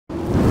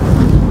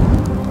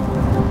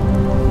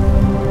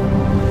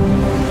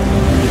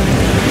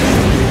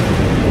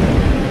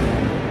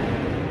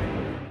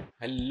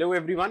Hello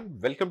everyone,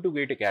 welcome to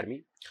Gate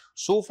Academy.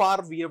 So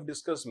far we have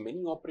discussed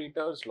many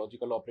operators,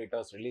 logical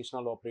operators,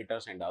 relational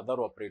operators and other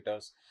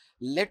operators.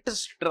 Let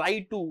us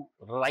try to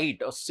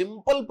write a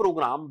simple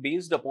program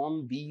based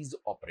upon these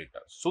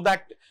operators so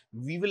that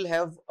we will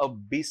have a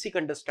basic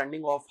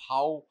understanding of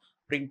how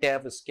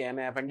printf,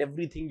 scanf and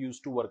everything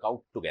used to work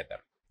out together.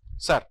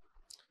 Sir,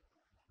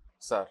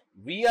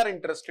 we are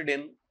interested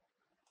in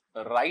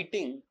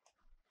writing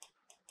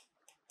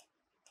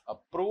a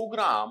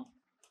program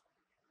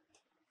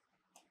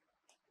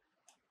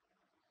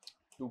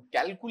to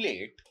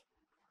calculate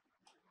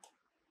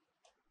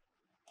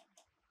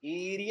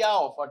area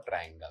of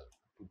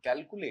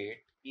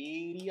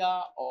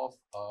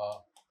a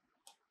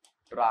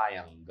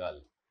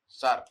triangle.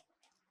 Sir,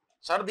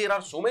 there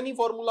are so many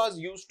formulas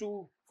used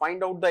to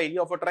find out the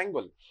area of a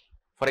triangle.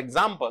 For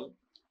example,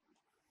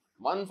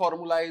 one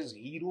formula is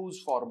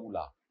Hero's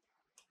formula.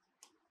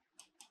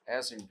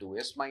 S into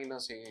S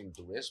minus A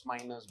into S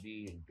minus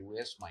B into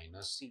S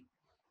minus C.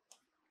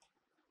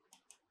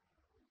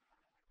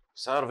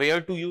 Sir, where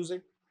to use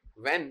it?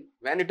 When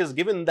it is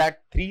given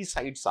that three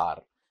sides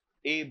are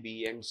A,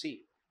 B and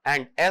C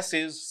and S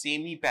is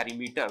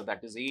semi-perimeter,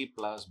 that is A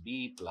plus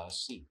B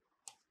plus C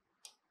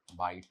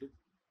by 2.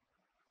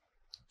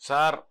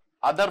 Sir,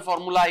 other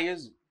formula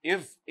is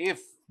if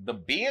the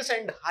base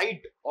and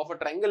height of a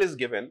triangle is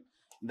given,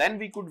 then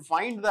we could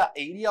find the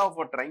area of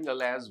a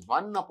triangle as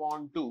 1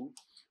 upon 2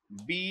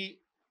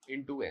 B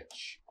into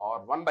H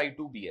or 1 by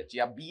 2 BH.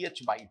 Yeah,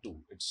 BH by 2.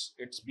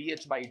 It's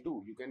BH by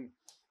 2. You can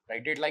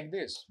write it like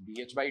this: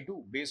 BH by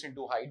 2, base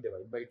into height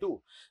divided by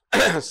 2.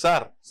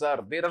 Sir,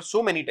 there are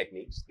so many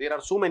techniques, there are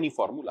so many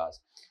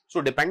formulas.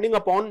 So depending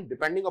upon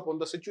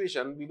the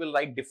situation, we will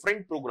write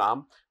different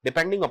program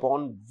depending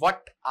upon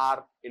what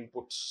are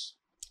inputs.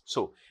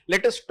 So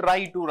let us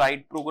try to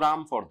write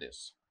program for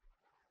this.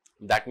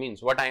 That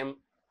means what I am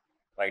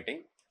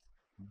writing,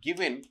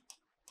 given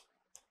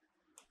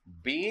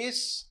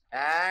base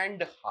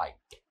and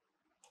height,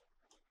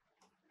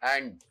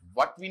 and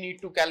what we need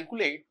to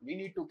calculate? We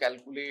need to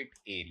calculate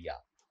area.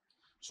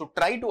 So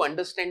try to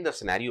understand the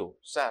scenario.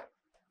 Sir,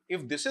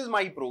 if this is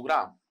my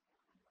program,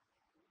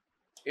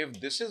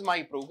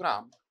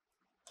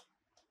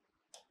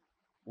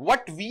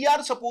 what we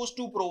are supposed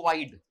to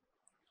provide?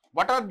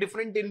 What are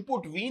different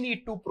input we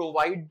need to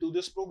provide to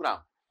this program?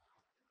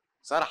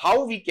 Sir,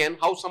 how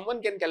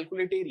someone can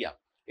calculate area?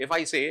 If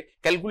I say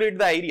calculate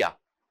the area,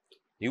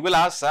 you will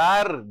ask,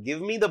 sir,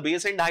 give me the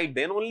base and height,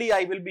 then only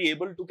I will be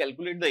able to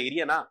calculate the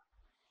area, na?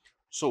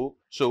 So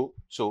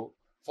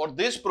for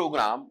this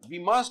program, we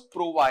must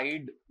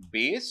provide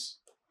base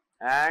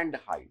and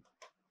height.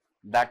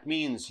 That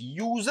means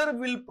user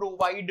will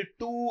provide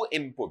two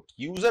input.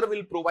 User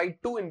will provide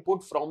two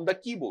input from the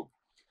keyboard.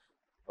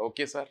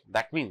 Okay, sir.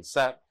 That means,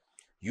 sir,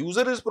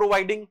 user is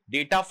providing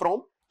data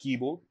from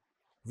keyboard.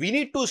 We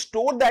need to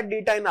store that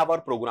data in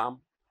our program,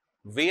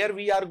 where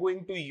we are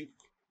going to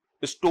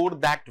store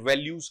that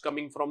values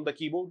coming from the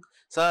keyboard.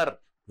 Sir,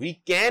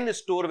 we can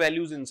store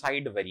values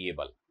inside a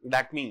variable.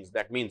 That means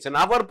in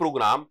our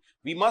program,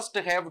 we must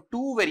have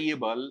two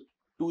variables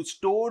to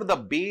store the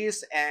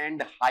base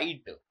and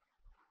height.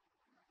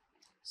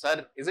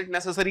 Sir, is it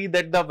necessary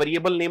that the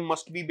variable name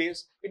must be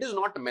base? It is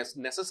not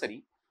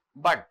necessary,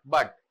 but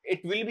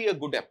it will be a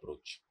good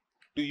approach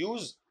to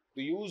use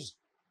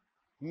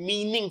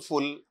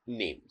meaningful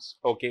names.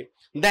 Okay.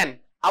 Then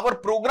our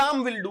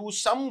program will do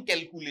some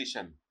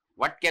calculation.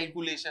 What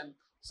calculation?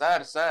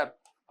 Sir,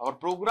 our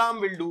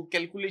program will do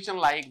calculation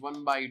like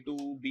 1 by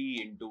 2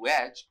 B into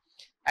H,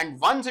 and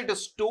once it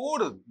is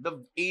stored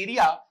the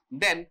area,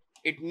 then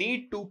it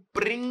need to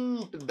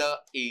print the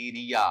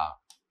area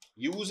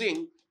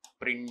using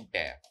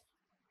printf.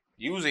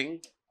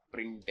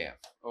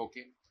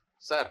 Okay.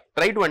 Sir,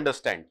 try to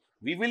understand.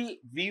 We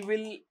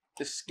will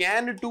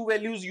scan two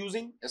values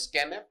using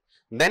scanf,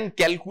 then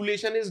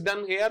calculation is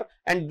done here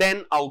and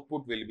then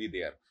output will be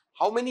there.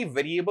 How many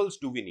variables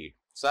do we need?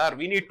 Sir,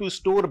 we need to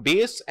store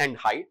base and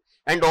height,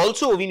 and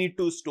also we need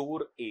to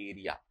store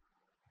area.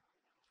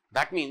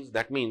 That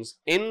means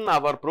in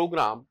our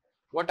program,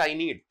 what I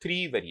need?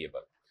 3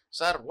 variables.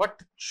 Sir,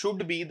 what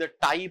should be the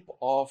type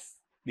of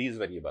these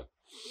variables?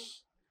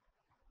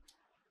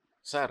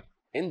 Sir,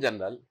 in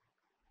general,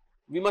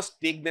 we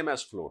must take them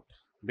as float,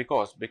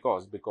 because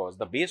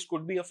the base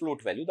could be a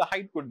float value, the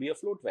height could be a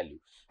float value,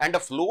 and a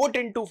float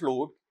into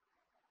float,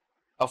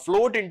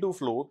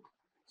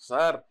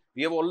 sir,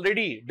 we have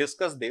already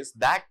discussed this,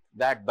 that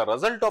the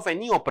result of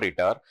any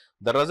operator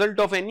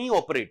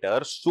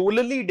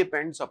solely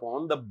depends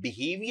upon the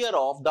behavior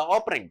of the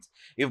operands.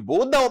 If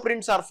both the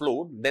operands are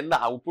float, then the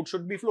output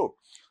should be float.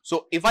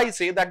 So if I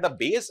say that the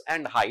base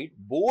and height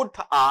both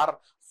are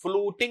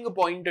floating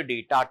point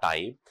data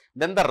type,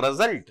 then the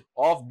result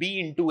of B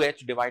into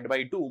H divided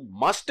by 2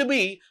 must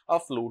be a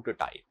float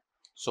type.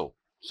 So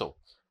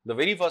the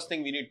very first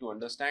thing we need to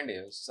understand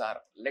is, sir,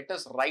 let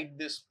us write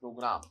this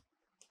program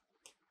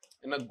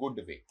in a good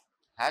way.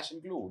 Hash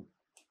include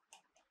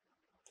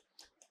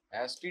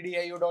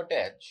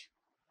stdio.h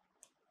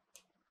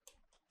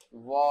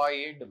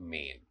void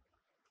main.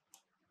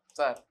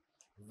 Sir,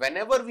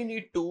 whenever we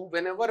need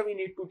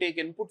to take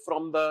input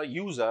from the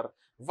user,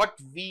 what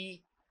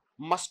we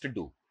must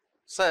do?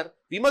 Sir,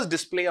 we must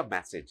display a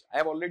message. I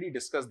have already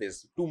discussed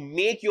this. To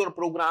make your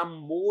program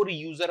more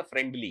user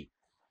friendly,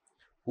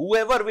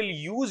 whoever will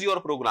use your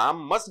program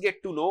must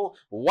get to know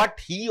what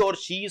he or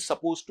she is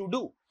supposed to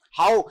do,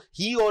 how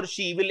he or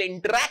she will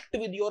interact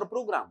with your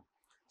program.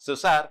 So,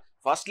 sir,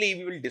 firstly,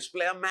 we will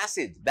display a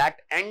message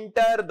that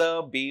enter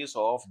the base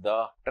of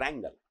the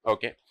triangle.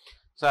 Okay.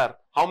 Sir,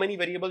 how many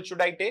variables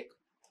should I take?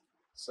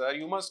 Sir,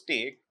 you must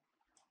take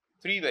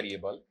 3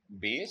 variables: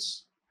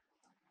 base,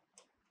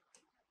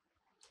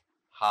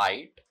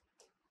 height,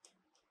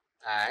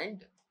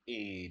 and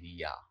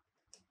area.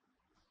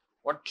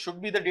 What should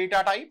be the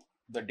data type?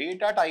 The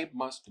data type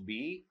must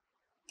be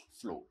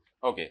float.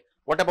 Okay.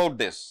 What about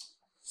this?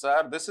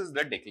 Sir, this is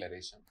the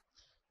declaration.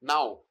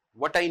 Now,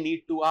 what I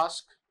need to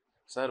ask?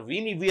 Sir,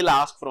 we will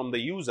ask from the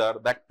user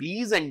that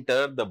please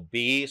enter the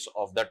base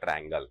of the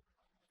triangle.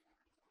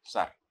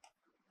 Sir,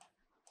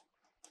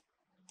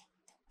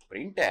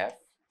 printf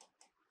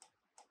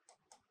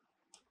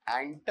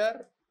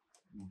enter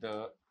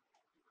the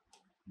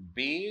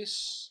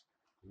base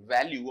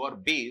value or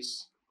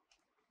base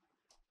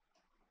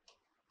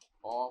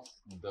of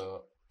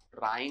the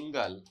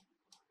triangle.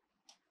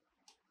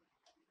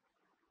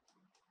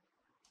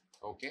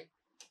 Okay.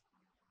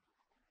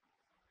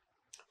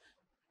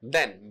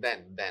 Then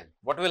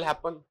what will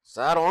happen?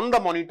 Sir, on the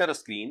monitor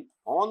screen,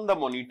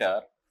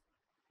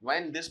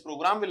 when this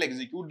program will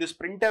execute, this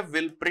printf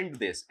will print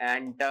this,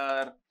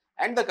 enter,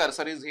 and the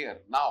cursor is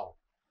here. Now,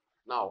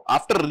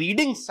 after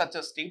reading such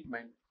a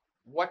statement,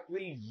 what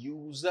will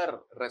user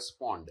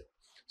respond?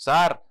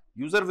 Sir,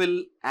 user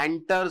will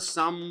enter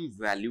some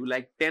value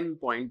like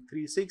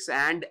 10.36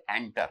 and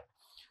enter.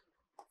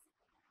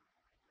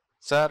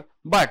 Sir,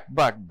 but,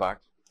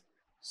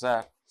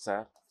 sir,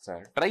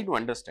 try to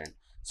understand.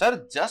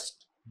 Sir,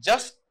 just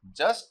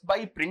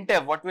by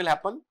printf, what will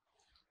happen?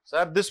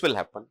 Sir, this will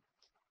happen.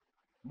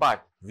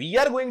 But we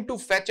are going to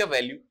fetch a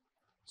value.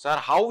 Sir,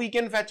 how we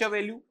can fetch a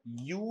value?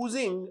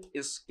 Using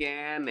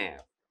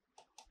scanf.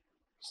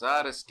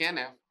 Sir,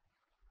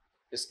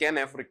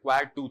 scanf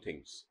require 2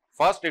 things.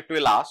 First, it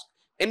will ask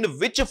in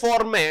which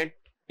format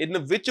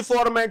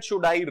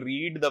should I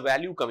read the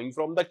value coming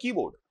from the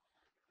keyboard.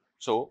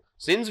 So,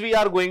 since we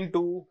are going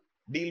to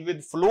deal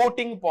with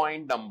floating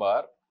point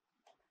number,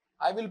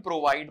 I will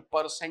provide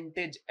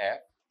 %f,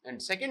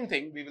 and second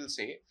thing we will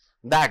say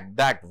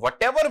that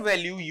whatever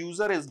value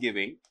user is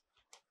giving,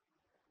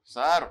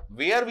 sir,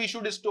 where we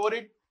should store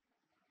it?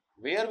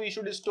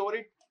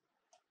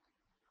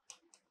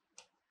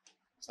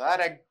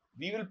 Sir,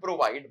 we will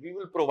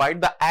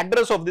provide the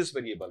address of this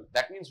variable.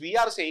 That means we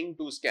are saying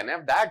to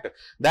scanf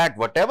that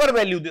whatever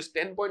value this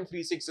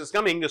 10.36 is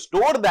coming,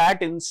 store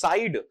that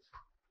inside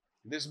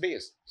this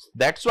base.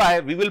 That's why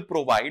we will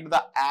provide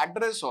the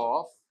address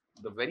of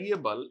the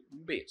variable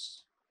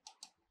base.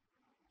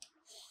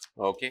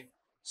 Okay.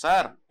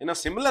 Sir, in a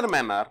similar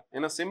manner,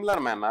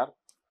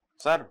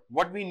 sir,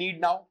 what we need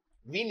now?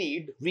 We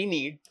need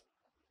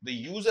the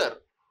user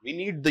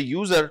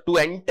to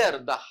enter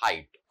the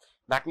height.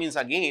 That means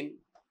again,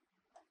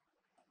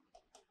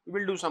 we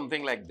will do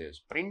something like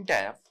this.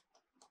 Printf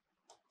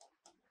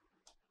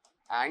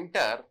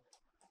enter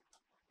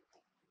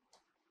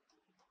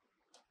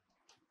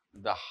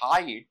the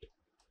height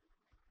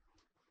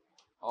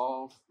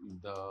of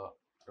the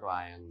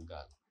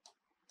triangle.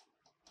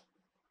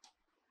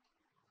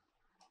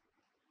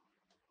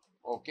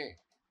 Okay.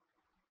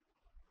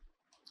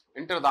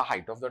 Enter the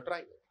height of the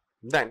triangle.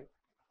 Then,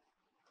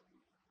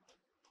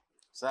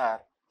 sir,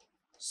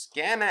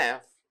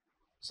 scanf,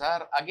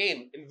 sir,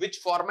 again, in which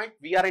format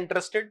we are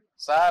interested?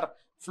 Sir,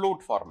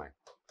 float format,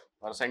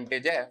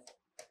 %f,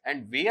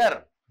 and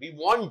where we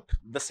want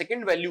the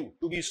second value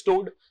to be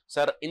stored?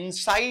 Sir,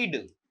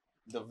 inside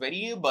the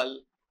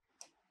variable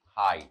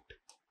height.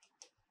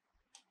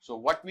 So,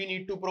 what we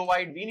need to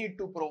provide? We need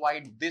to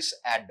provide this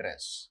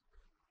address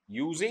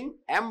using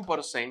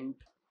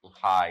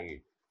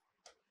 %height.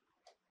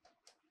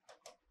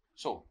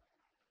 So,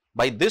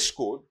 by this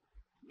code,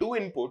 two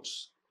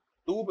inputs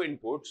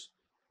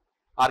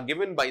are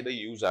given by the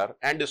user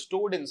and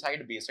stored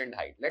inside base and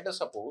height. Let us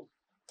suppose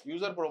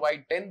user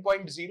provide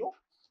 10.0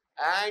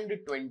 and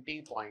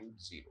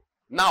 20.0.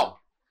 Now,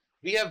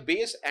 we have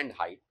base and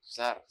height.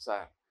 Sir,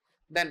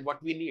 then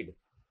what we need?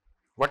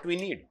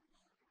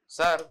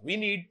 Sir, we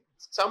need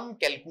some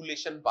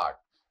calculation part.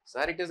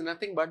 Sir, it is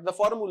nothing but the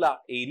formula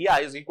area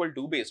is equal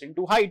to base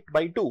into height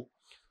by 2.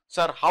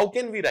 Sir, how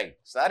can we write?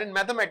 Sir, in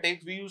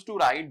mathematics, we used to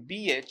write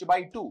BH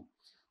by 2.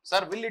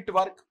 Sir, will it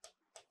work?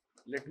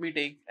 Let me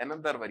take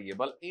another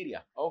variable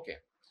area. Okay.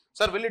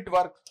 Sir, will it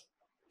work?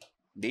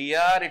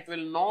 Dear, it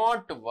will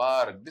not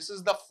work. This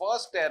is the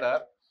first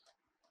error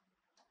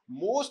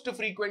most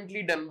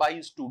frequently done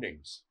by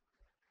students.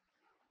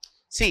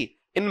 See,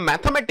 in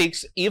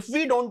mathematics, if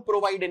we don't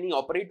provide any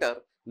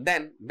operator,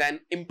 then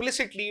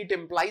implicitly it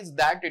implies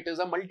that it is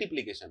a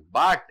multiplication.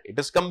 But it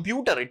is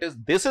computer.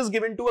 This is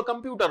given to a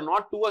computer,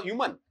 not to a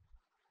human.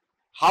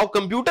 How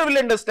computer will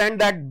understand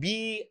that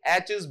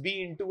H is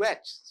B into H?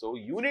 So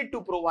you need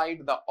to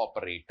provide the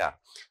operator.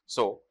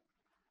 So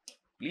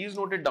please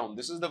note it down.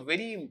 This is the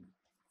very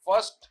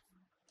first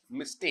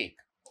mistake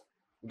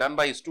done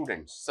by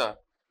students. Sir,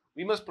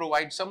 we must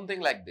provide something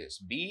like this.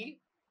 B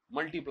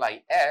multiply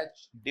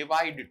H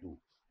divide 2.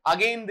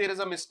 Again there is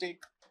a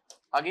mistake.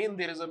 Again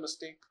there is a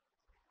mistake.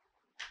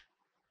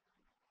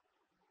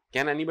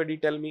 Can anybody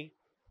tell me?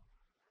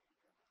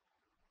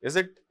 Is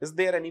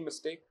there any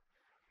mistake?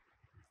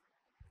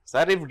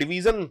 Sir, if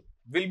division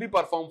will be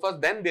performed first,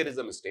 then there is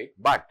a mistake.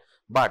 But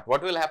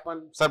what will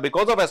happen? Sir,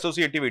 because of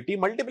associativity,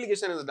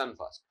 multiplication is done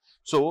first.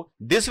 So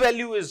this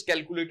value is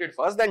calculated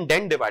first and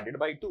then divided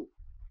by 2.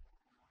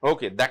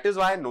 Okay, that is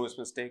why no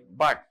mistake.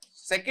 But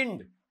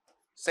second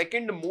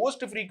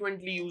most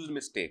frequently used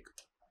mistake.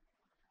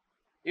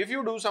 If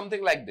you do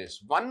something like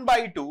this, 1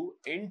 by 2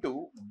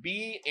 into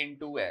B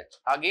into H.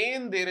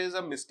 Again, there is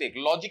a mistake,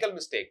 logical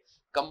mistake.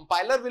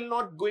 Compiler will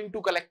not going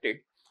to collect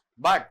it,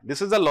 but this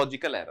is a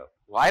logical error.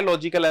 Why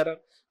logical error?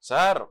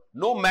 Sir,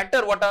 no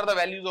matter what are the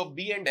values of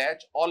B and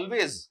H,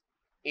 always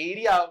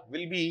area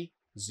will be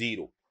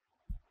 0.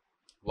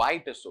 Why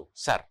it is so?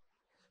 Sir,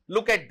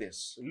 look at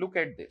this. Look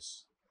at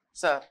this.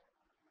 Sir,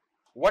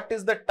 what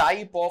is the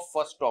type of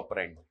first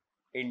operand?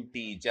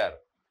 Integer.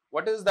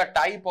 What is the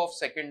type of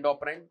second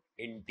operand?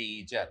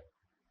 Integer.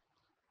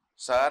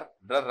 Sir,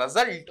 the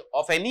result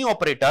of any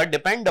operator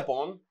depend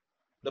upon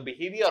the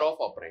behavior of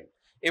operand.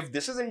 If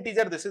this is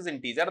integer,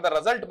 the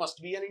result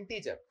must be an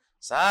integer.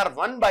 Sir,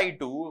 1 by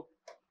 2,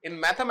 in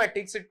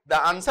mathematics,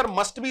 the answer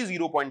must be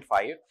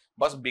 0.5.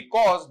 But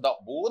because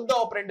both the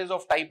operand is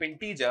of type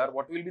integer,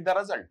 what will be the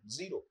result?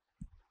 0.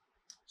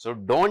 So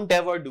don't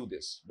ever do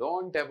this.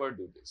 Don't ever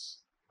do this.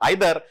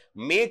 Either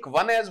make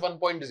one as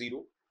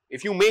 1.0.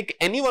 If you make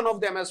any one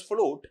of them as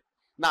float,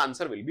 the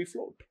answer will be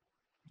float.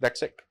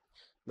 That's it.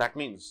 That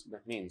means,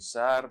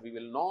 sir, we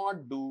will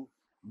not do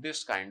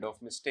this kind of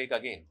mistake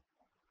again.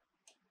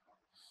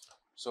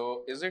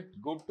 So, is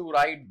it good to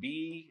write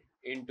B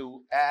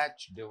into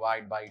H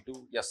divide by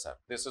 2? Yes, sir.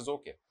 This is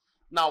okay.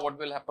 Now, what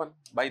will happen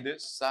by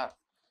this, sir?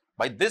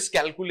 By this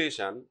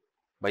calculation,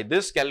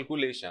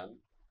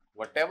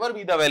 whatever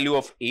be the value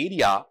of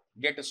area,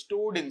 get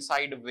stored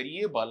inside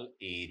variable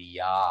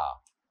area.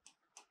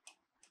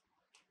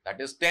 That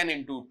is 10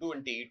 into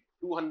 20,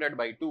 200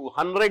 by 2,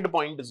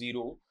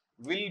 100.0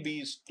 will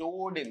be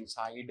stored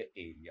inside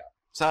area.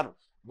 Sir,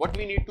 what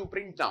we need to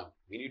print now?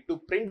 We need to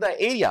print the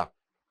area.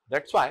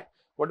 That's why,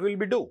 what will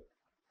we do?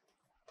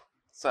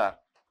 Sir,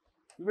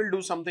 we will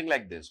do something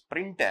like this.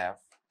 Printf,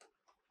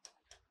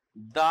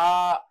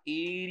 the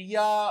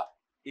area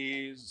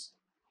is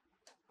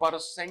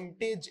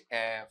percentage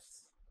F,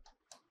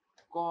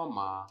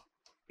 comma,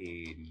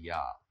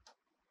 area.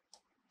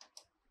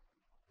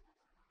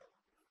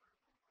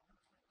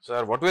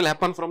 Sir, what will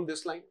happen from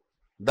this line?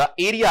 The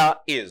area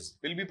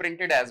will be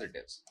printed as it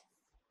is.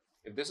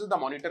 If this is the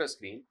monitor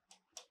screen,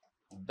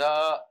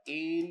 the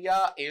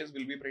area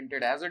will be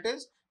printed as it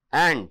is,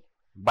 and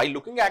by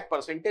looking at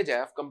percentage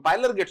F,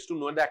 compiler gets to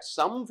know that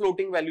some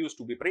floating value is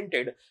to be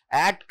printed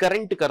at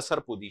current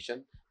cursor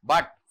position,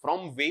 but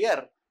from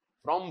where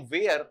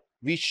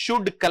we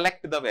should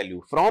collect the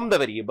value? From the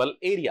variable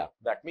area.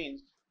 That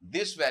means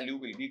this value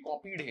will be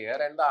copied here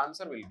and the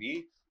answer will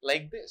be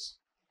like this.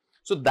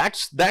 So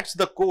that's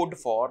the code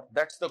for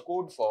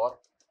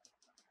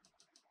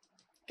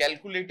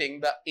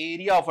calculating the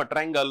area of a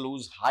triangle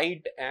whose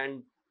height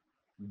and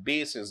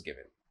base is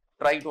given.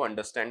 Try to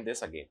understand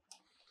this again.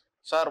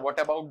 Sir, what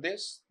about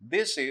this?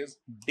 This is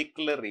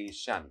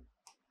declaration.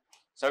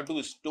 So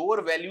to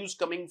store values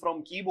coming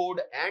from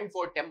keyboard and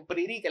for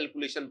temporary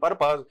calculation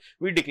purpose,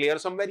 we declare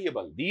some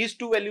variable. These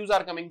two values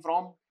are coming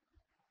from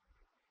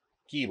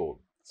keyboard.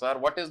 Sir,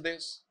 what is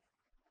this?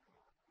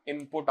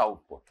 Input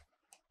output.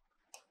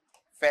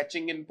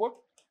 Fetching input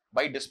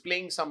by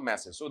displaying some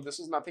message. So this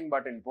is nothing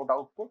but input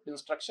output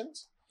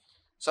instructions.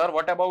 Sir,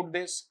 what about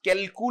this?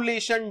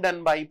 Calculation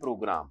done by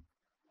program.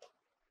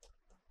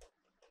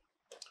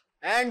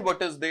 And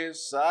what is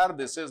this? Sir,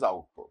 this is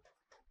output.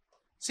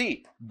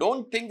 See,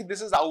 don't think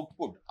this is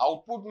output.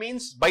 Output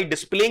means by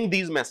displaying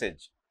these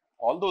messages.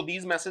 Although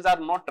these messages are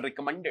not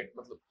recommended,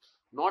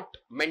 not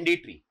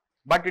mandatory,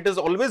 but it is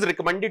always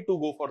recommended to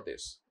go for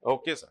this.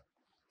 Okay, sir.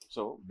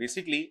 So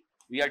basically,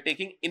 we are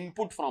taking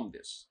input from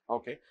this.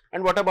 Okay.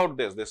 And what about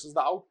this? This is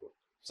the output.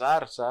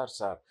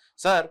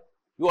 Sir,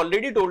 you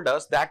already told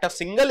us that a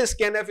single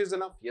scanf is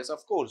enough. Yes,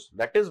 of course.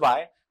 That is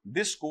why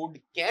this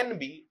code can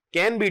be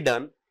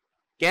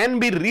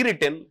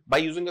rewritten by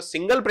using a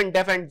single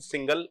printf and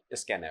single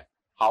scanf.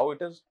 How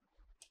it is?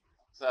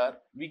 Sir,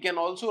 we can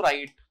also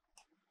write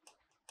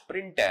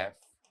printf,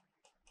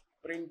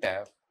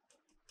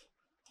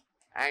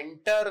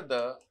 enter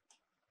the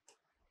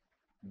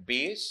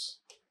base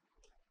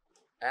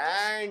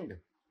and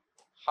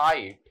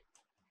height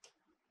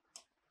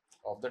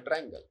of the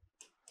triangle.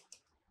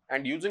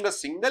 And using a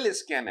single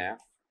scanf,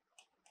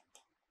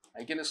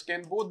 I can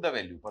scan both the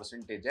value,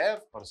 percentage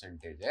F.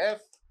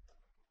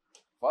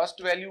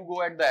 First value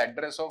go at the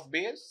address of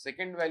base,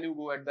 second value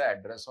go at the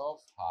address of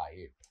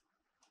height.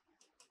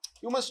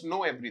 You must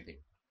know everything.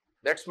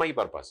 That's my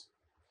purpose.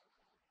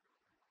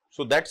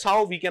 So that's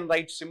how we can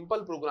write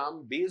simple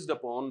program based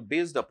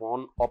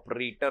upon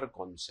operator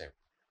concept.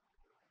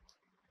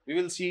 We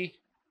will see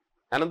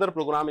another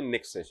program in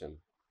next session.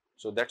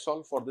 So that's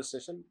all for this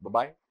session. Bye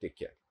bye. Take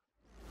care.